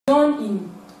common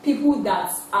in people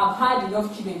that have had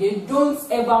enough children. They don't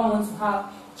ever want to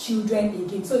have children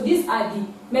again. So these are the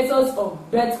methods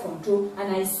of birth control,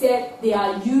 and I said they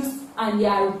are used and they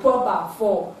are proper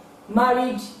for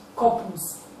married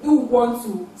couples who want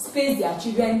to space their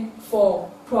children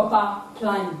for proper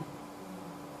planning.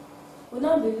 We'll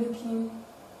now be looking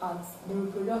at the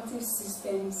reproductive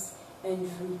systems and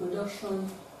reproduction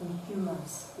in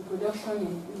humans. Reproduction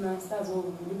in humans, that's what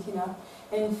we'll be looking at.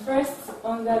 And first,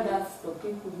 under that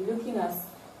topic, we'll be looking at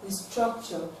the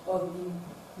structure of the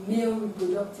male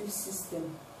reproductive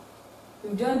system.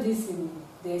 We've done this in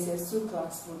the SS2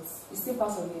 class, but it's still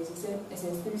part of the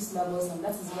SS3 syllabus, and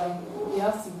that is why we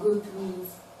have to go through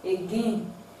it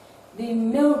again. The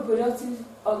male reproductive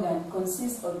organ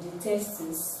consists of the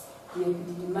testes, the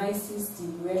epididymitis, the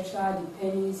urethra, the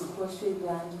penis, the prostate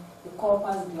gland, the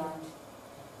corpus gland.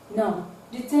 Now,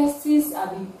 the testes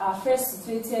are first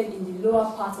situated in the lower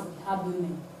part of the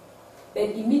abdomen, but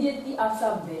immediately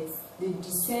after birth, they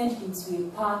descend into a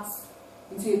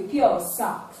pair of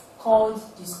sacs called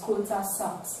the scrotal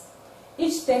sacs.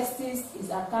 Each testis is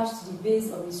attached to the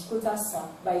base of the scrotal sac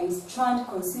by a strand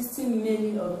consisting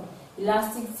mainly of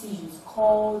elastic tissues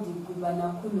called the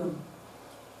gubernaculum.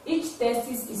 Each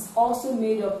testis is also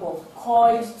made up of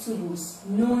coiled tubules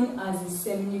known as the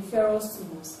seminiferous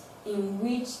tubules, in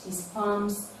which the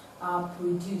sperms are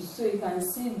produced. So you can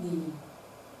see the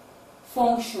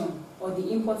function or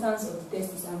the importance of the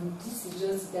testis, and this is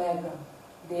just diagram.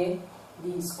 There,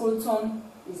 the scrotum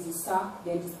is the sac,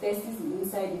 then the testis is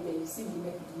inside it, then you see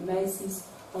the epididymitis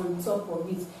on top of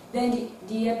it. Then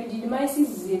the epididymitis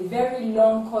is a very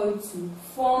long coiled tube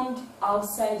formed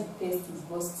outside the testis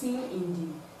but still in the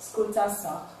scrotal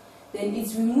sac. Then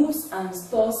it removes and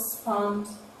stores sperm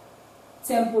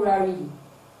temporarily.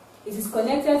 It is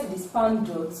connected to the sperm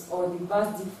duct or the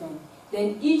vas deferens.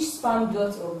 Then each sperm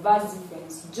duct or vas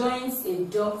deferens joins a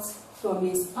duct from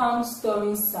a sperm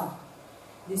storing sac,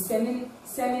 the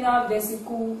seminal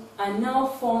vesicle, and now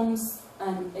forms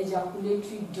an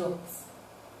ejaculatory duct.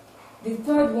 The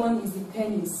third one is the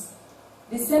penis.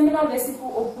 The seminal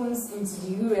vesicle opens into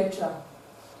the urethra.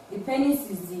 The penis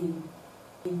is the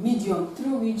medium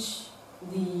through which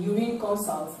the urine comes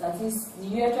out, that is, the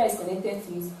urethra is connected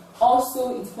to it.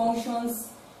 Also, it functions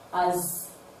as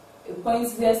a point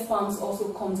where sperms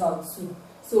also comes out too.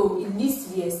 So it leads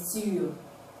to the exterior.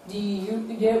 The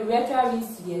urethra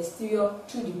leads to the exterior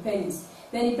through the penis.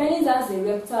 Then the penis has a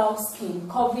rectal skin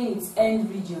covering its end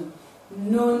region,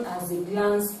 known as the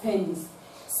glans penis.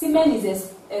 Semen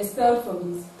is expelled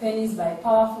from the penis by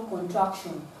powerful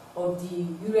contraction of the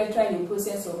urethra in the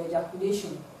process of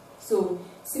ejaculation. So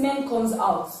semen comes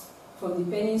out from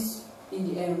the penis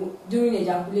during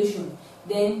ejaculation.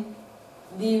 Then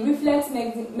the reflex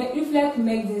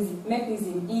mechanism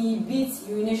inhibits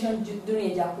urination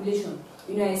during ejaculation.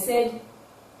 You know, I said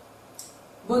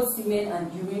both semen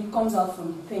and urine comes out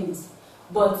from the penis,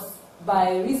 but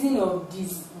by reason of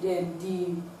this, the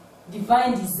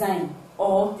divine design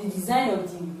or the design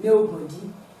of the male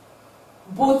body,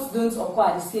 both don't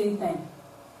occur at the same time.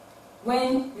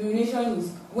 When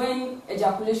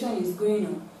ejaculation is going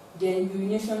on, then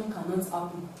urination cannot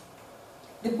happen.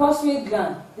 The prostate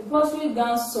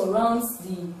gland surrounds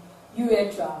the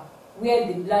urethra where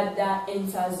the bladder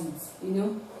enters it. You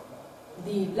know,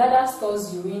 the bladder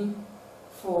stores urine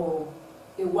for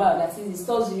a while, that is, it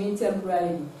stores urine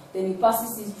temporarily, then it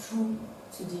passes it through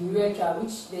to the urethra,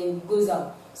 which then goes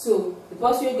out. So the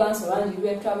prostate gland surrounds the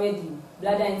urethra where the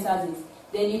bladder enters it.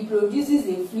 Then it produces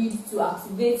a fluid to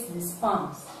activate the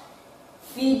sperms,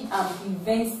 feed and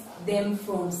prevent them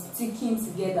from sticking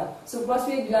together. So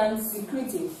prostate gland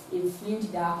secretes a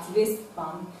fluid that activates the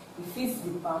sperm, it feeds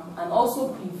the sperm, and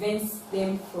also prevents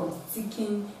them from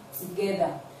sticking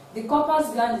together. The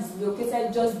corpus gland is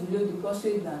located just below the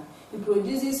prostate gland. It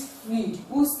produces fluid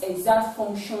whose exact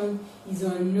function is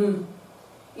unknown.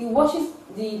 It washes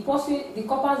the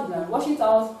corpus gland washes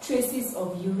out traces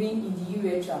of urine in the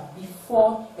urethra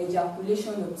before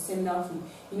ejaculation of the seminal fluid.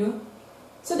 You know,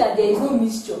 so that there is no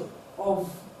mixture of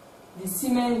the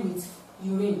semen with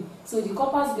urine. So the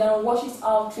corpus gland washes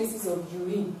out traces of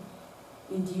urine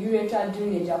in the urethra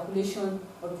during ejaculation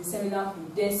of the seminal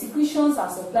fluid. The secretions are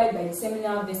supplied by the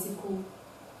seminal vesicle,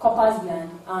 corpus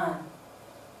gland, and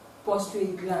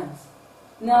prostate gland.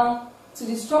 Now, to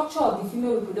the structure of the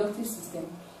female reproductive system,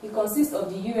 it consists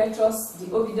of the uterus, the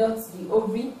oviduct, the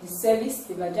ovary, the cervix,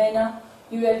 the vagina,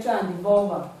 urethra, and the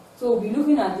vulva. So we'll be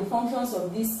looking at the functions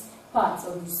of these parts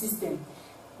of the system.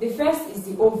 The first is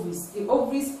the ovaries. The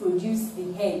ovaries produce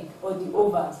the egg or the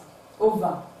ova,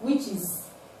 which is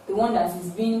the one that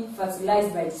is being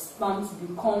fertilized by the sperm to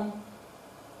become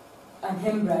an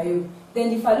embryo. Then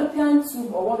the fallopian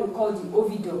tube, or what we call the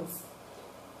oviduct,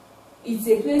 it's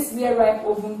a place where ripe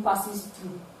ovum passes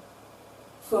through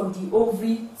from the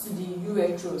ovary to the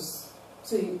uterus.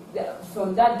 So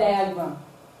from that diagram,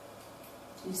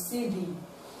 you see the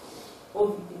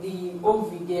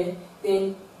ovary there.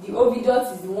 Then the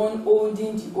oviduct is the one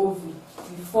holding the ovary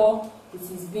before it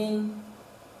is being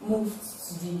moved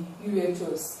to the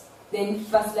uterus. Then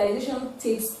fertilization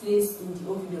takes place in the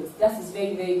oviduct. That is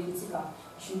very, very critical.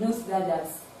 You should note that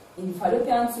in the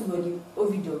fallopian tube or the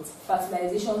oviduct,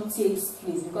 fertilization takes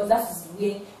place because that is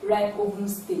where ripe ovum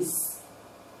stays.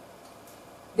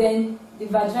 Then the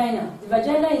vagina. The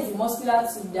vagina is the muscular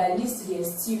tube that leads to the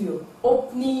exterior,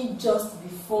 opening just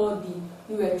before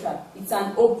the urethra. It's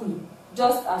an opening,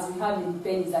 just as we have in the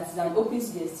penis, that is an opening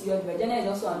to the exterior. The vagina is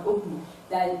also an opening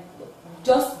that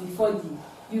just before the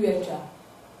urethra.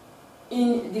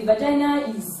 In the vagina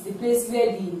is the place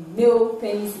where the male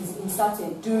penis is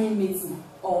inserted during mating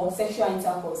or sexual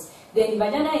intercourse. Then the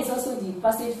vagina is also the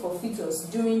passage for fetus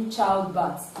during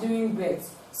childbirth, during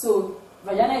birth. So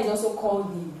vagina is also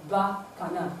called the birth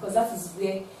canal because that is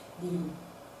where the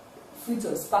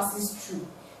fetus passes through.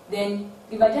 Then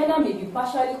the vagina may be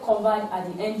partially covered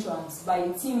at the entrance by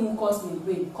a thin mucous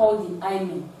membrane called the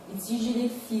hymen. It's usually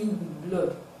filled with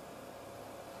blood.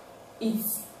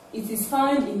 It is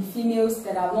found in females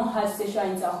that have not had sexual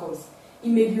intercourse. It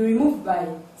may be removed by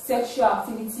sexual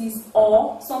activities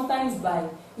or sometimes by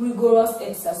rigorous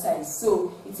exercise.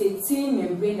 So it's a thin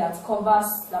membrane that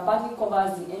partly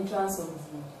covers the entrance of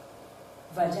the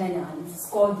vagina, and it's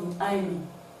called the hymen.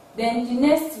 Then the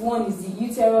next one is the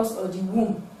uterus or the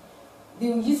womb. The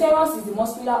uterus is the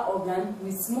muscular organ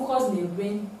with mucous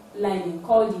membrane lining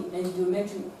called the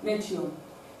endometrium.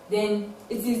 Then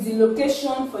it is the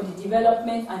location for the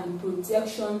development and the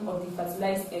protection of the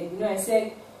fertilized egg. You know, I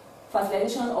said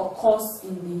fertilization occurs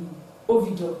in the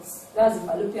oviduct. That's the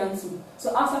fallopian tube.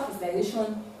 So after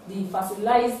fertilization, the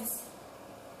fertilized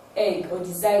egg or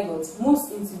the zygote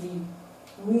moves into the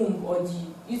womb or the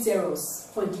uterus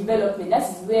for development. That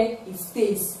is where it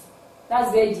stays.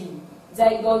 That's where the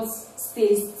zygote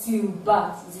stays till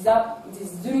birth. It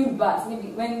is during birth, maybe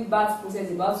when birth process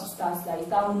is about to start, that it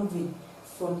starts moving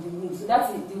from the womb. So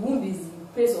that's it. The womb is the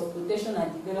place of protection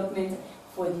and development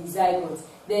for the zygote.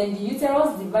 Then the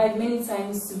uterus divides many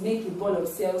times to make a ball of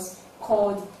cells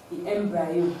called the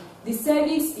embryo. The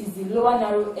cervix is the lower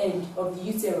narrow end of the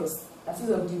uterus, that is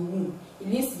of the womb. It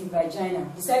leads to the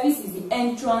vagina. The cervix is the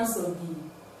entrance of the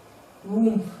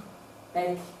womb,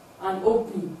 like an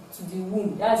opening to the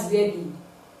womb. That's where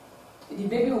the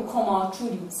baby will come out through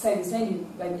the cervix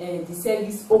when the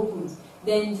cervix opens.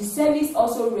 Then the cervix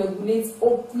also regulates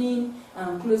opening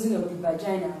and closing of the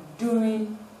vagina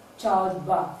during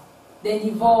childbirth. Then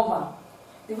the vulva.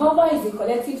 The vulva is a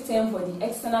collective term for the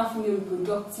external female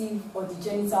reproductive or the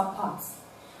genital parts.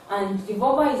 And the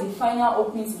vulva is the final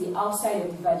opening to the outside of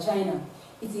the vagina.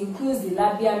 It includes the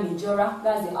labia majora,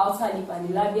 that's the outer lip, and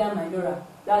the labia minora,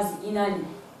 that's the inner lip,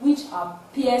 which are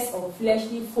pairs of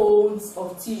fleshly folds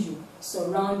of tissue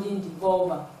surrounding the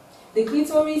vulva. The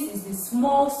clitoris is the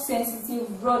small,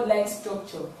 sensitive, rod-like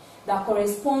structure that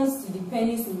corresponds to the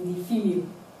penis in the female.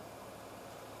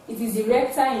 It is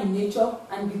erectile in nature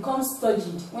and becomes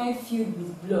turgid when filled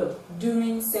with blood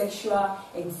during sexual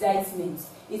excitement.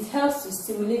 It helps to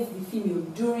stimulate the female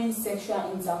during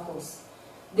sexual intercourse.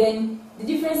 Then, the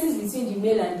differences between the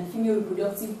male and the female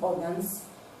reproductive organs.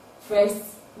 First,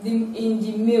 in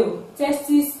the male,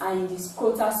 testes are in the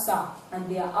scrotal sac and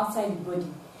they are outside the body.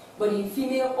 But in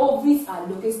female, ovaries are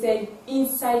located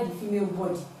inside the female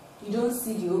body. You don't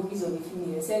see the ovaries of the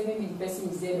female, except maybe the person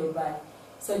is dead or by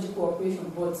surgical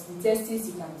operation, but the testes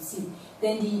you can see.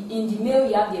 Then in the male,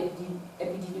 you have the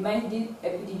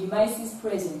epididymitis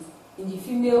present. In the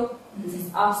female, it is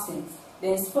absent.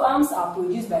 Then sperms are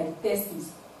produced by the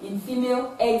testes. In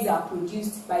female, eggs are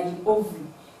produced by the ovary.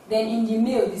 Then in the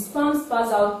male, the sperms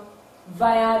pass out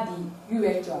via the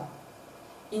urethra.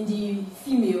 In the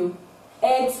female,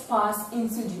 eggs pass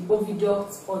into the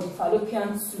oviduct or the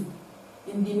fallopian tube.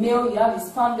 In the male, you have the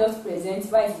sperm duct present,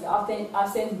 while it is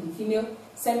absent in the female.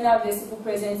 Seminal vesicle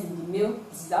present in the male,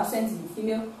 it is absent in the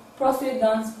female. Prostate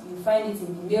glands, you find it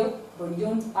in the male, but you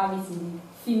don't have it in the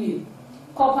female.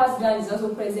 Corpus gland is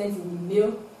also present in the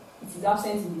male, it is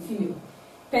absent in the female.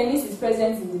 Penis is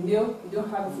present in the male, you don't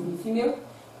have it in the female.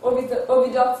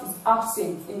 Oviduct is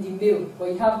absent in the male, but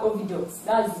you have oviduct,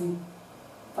 that's the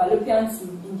fallopian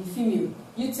tube in the female.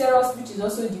 Uterus, which is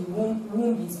also the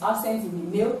womb is absent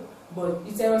in the male, but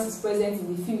uterus is present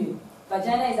in the female.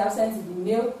 Vagina is absent in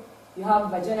the male, you have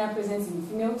vagina present in the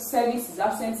female. Cervix is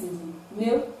absent in the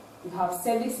male, you have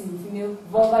cervix in the female.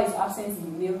 Vulva is absent in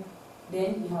the male,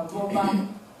 then you have rubber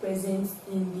present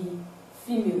in the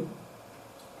female.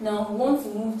 Now we want to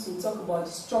move to talk about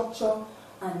the structure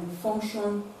and the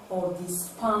function of the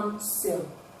sperm cell.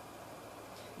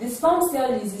 The sperm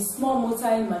cell is a small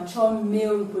motile mature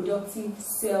male reproductive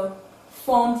cell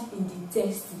formed in the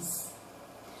testes,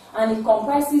 and it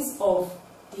comprises of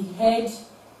the head,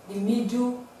 the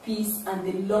middle piece, and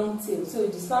the long tail. So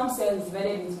the sperm cell is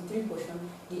divided into three portions: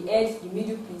 the head, the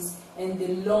middle piece, and the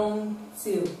long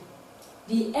tail.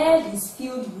 The head is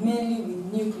filled mainly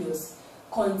with nucleus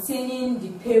containing the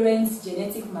parent's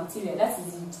genetic material, that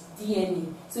is the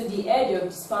DNA. So the head of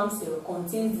the sperm cell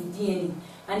contains the DNA,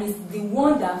 and is the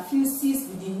one that fuses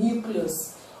with the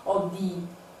nucleus of the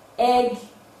egg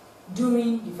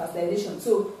during the fertilization.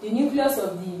 So the nucleus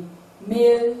of the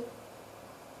male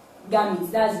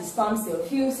gamete, that's the sperm cell,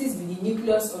 fuses with the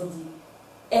nucleus of the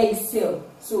egg cell,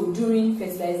 so during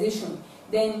fertilization.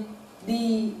 Then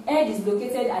the egg is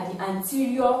located at the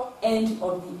anterior end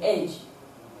of the egg.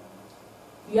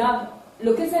 You have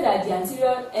located at the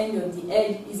anterior end of the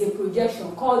egg is a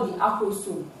projection called the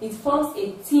acrosome. It forms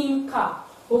a thin cap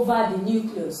over the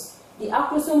nucleus. The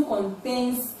acrosome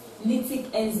contains lytic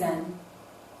enzyme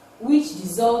which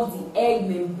dissolves the egg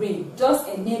membrane, thus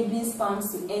enabling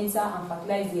sperms to enter and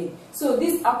fertilize the egg. So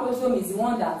this acrosome is the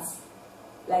one that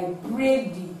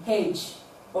breaks the edge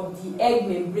of the egg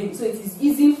membrane, so it is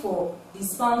easy for the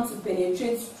sperm to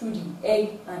penetrate through the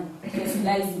egg and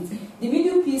fertilize it. The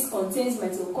middle piece contains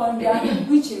mitochondria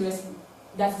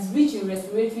that is rich in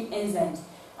respiratory enzymes,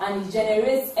 and it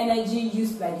generates energy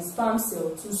used by the sperm cell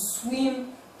to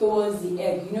swim towards the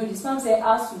egg. You know, the sperm cell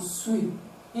has to swim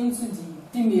into the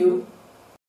female